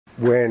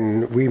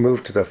when we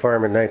moved to the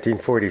farm in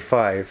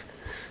 1945,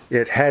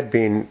 it had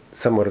been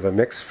somewhat of a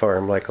mixed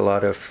farm, like a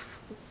lot of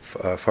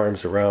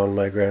farms around.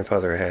 My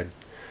grandfather had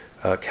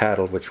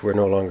cattle, which were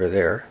no longer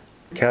there.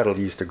 Cattle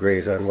used to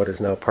graze on what is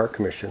now Park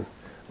Commission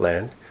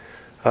land.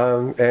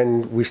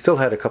 And we still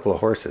had a couple of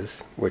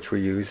horses, which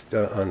we used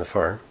on the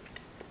farm,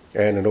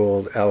 and an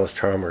old Alice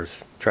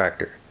Chalmers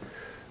tractor.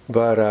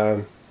 But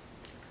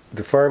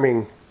the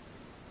farming,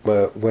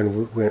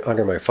 when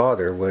under my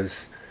father,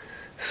 was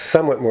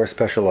somewhat more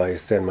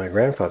specialized than my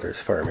grandfather's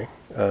farming,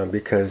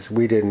 because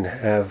we didn't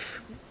have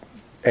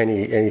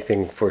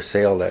anything for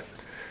sale that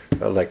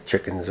like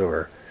chickens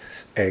or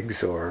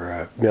eggs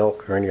or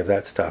milk or any of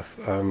that stuff.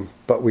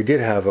 But we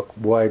did have a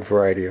wide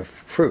variety of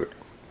fruit,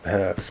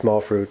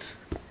 small fruits,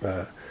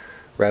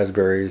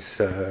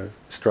 raspberries,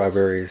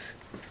 strawberries.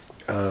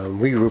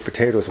 We grew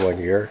potatoes one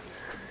year,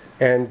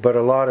 but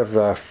a lot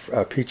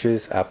of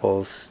peaches,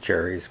 apples,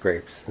 cherries,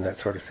 grapes, and that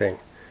sort of thing.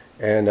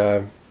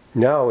 And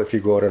now, if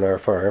you go out on our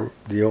farm,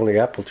 the only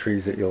apple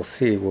trees that you'll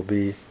see will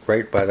be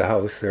right by the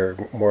house. They're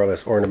more or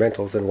less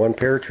ornamentals, and one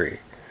pear tree.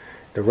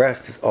 The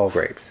rest is all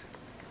grapes.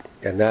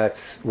 And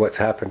that's what's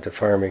happened to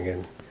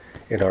farming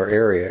in our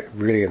area,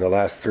 really in the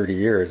last 30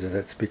 years, is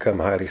it's become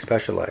highly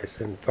specialized.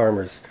 And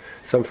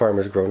some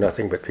farmers grow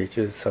nothing but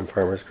peaches, some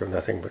farmers grow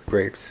nothing but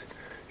grapes.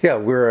 Yeah,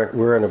 we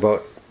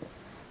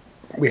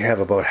have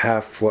about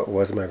half what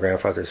was my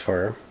grandfather's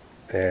farm.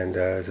 And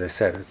as I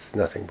said, it's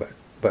nothing but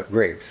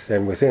grapes.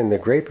 And within the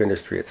grape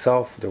industry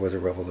itself, there was a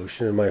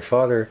revolution. And my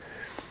father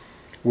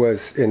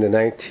was, in the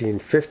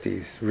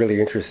 1950s, really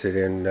interested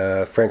in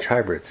French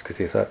hybrids because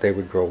he thought they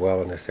would grow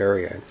well in this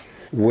area.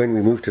 When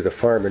we moved to the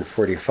farm in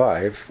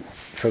 45,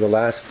 for the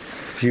last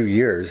few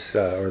years,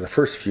 or the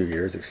first few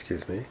years,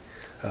 excuse me,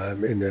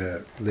 in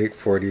the late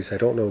 40s, I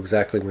don't know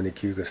exactly when the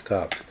Cayuga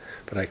stopped,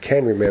 but I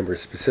can remember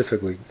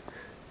specifically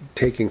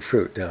taking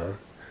fruit down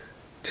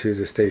to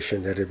the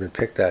station that had been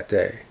picked that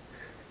day,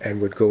 and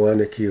would go on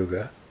the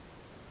Cayuga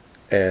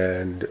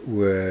and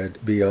would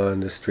be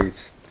on the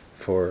streets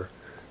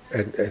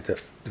at the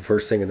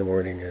first thing in the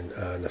morning and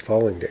on the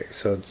following day.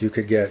 So you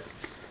could get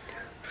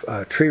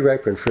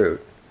tree-ripened fruit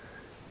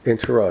in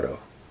Toronto,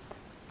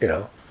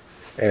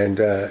 and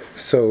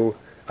so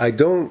I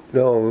don't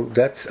know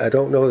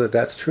that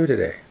that's true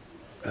today.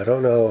 I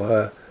don't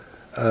know.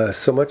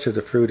 So much of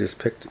the fruit is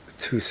picked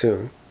too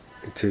soon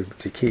to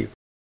keep.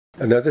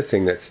 Another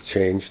thing that's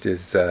changed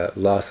is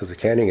loss of the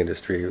canning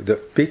industry. The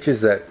peaches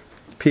that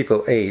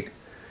people ate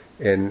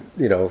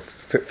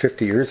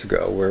 50 years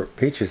ago were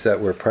peaches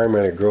that were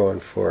primarily grown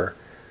for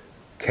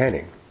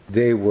canning.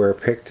 They were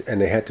picked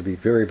and they had to be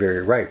very,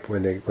 very ripe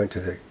when they went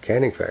to the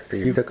canning factory.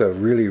 You took a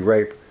really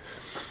ripe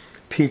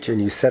peach and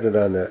you set it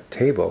on the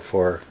table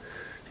for,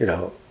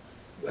 a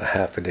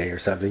half a day or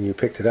something. You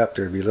picked it up,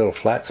 there'd be a little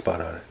flat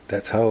spot on it.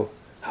 That's how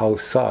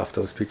soft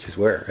those peaches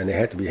were, and they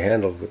had to be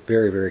handled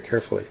very, very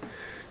carefully.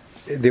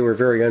 They were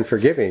very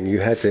unforgiving. You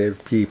had to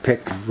be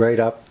picked right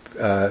up,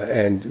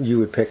 and you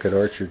would pick an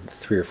orchard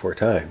 3 or 4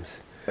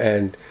 times.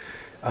 And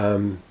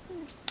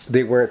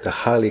they weren't the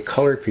highly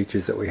colored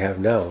peaches that we have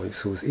now.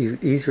 So it was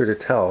easier to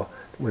tell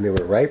when they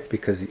were ripe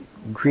because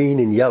green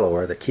and yellow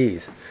are the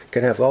keys. You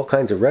can have all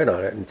kinds of red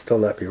on it and still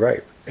not be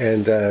ripe.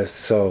 And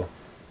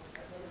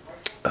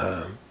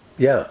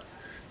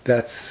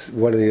that's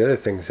one of the other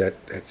things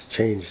that's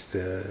changed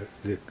the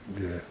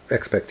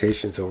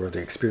expectations over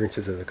the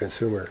experiences of the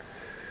consumer.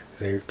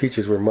 The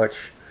peaches were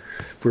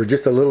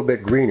just a little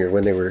bit greener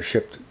when they were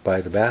shipped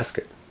by the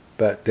basket,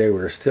 but they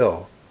were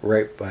still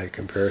ripe by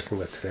comparison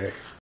with today.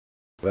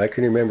 I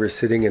can remember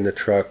sitting in the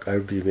truck, I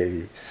would be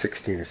maybe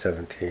 16 or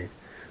 17,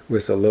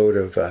 with a load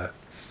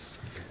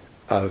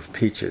of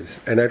peaches.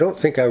 And I don't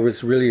think I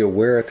was really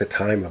aware at the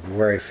time of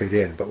where I fit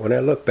in, but when I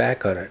look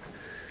back on it,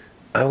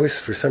 I always,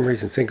 for some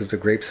reason, think of the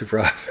grapes of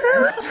wrath.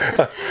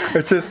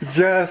 It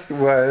just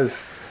was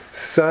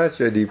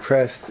such a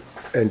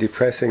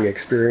depressing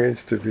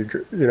experience to be,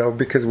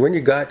 because when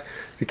you got,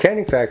 the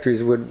canning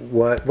factories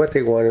what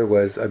they wanted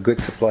was a good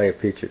supply of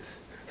peaches.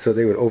 So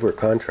they would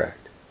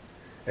over-contract.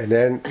 And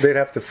then they'd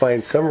have to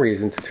find some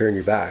reason to turn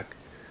you back,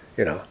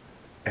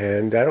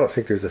 And I don't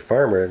think there's a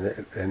farmer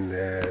in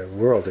the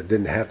world that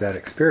didn't have that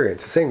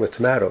experience. The same with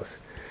tomatoes.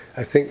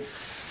 I think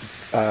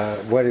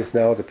what is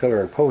now the Pillar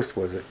and Post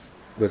was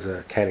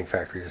a canning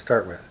factory to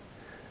start with.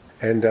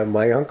 And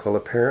my uncle,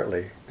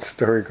 apparently, the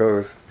story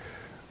goes,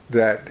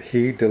 that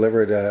he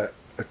delivered a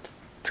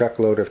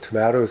truckload of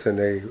tomatoes and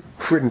they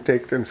wouldn't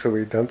take them, so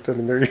he dumped them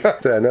in their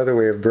yard. Another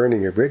way of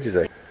burning your bridges,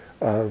 it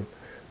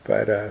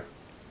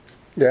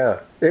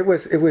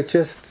was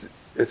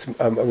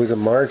a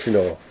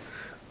marginal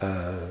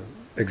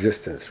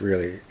existence,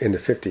 really, in the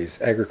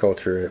 50s.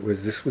 Agriculture,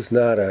 this was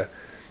not a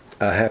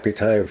happy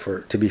time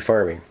to be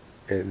farming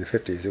in the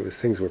 50s.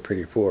 Things were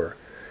pretty poor.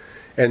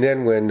 And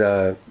then when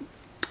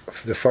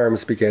the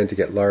farms began to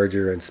get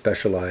larger and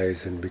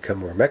specialize and become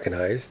more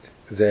mechanized,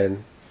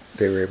 then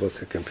they were able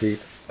to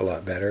compete a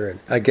lot better. And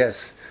I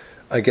guess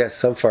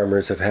some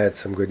farmers have had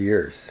some good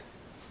years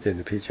in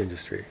the peach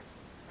industry.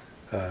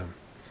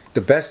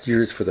 the best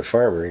years for the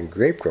farmer in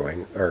grape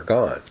growing are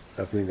gone.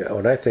 I mean,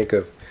 when I think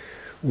of,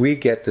 we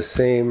get the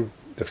same,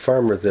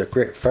 the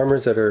grape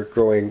farmers that are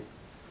growing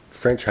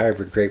French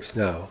hybrid grapes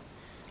now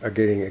are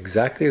getting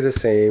exactly the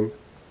same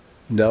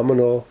in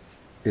nominal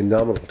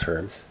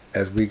terms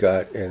as we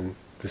got in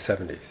the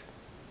 70s.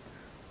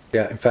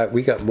 Yeah, in fact,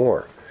 we got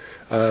more.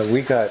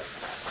 We got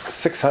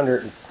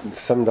 $600 and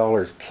some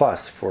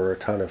plus for a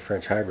ton of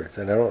French hybrids,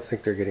 and I don't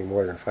think they're getting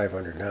more than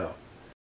 $500 now.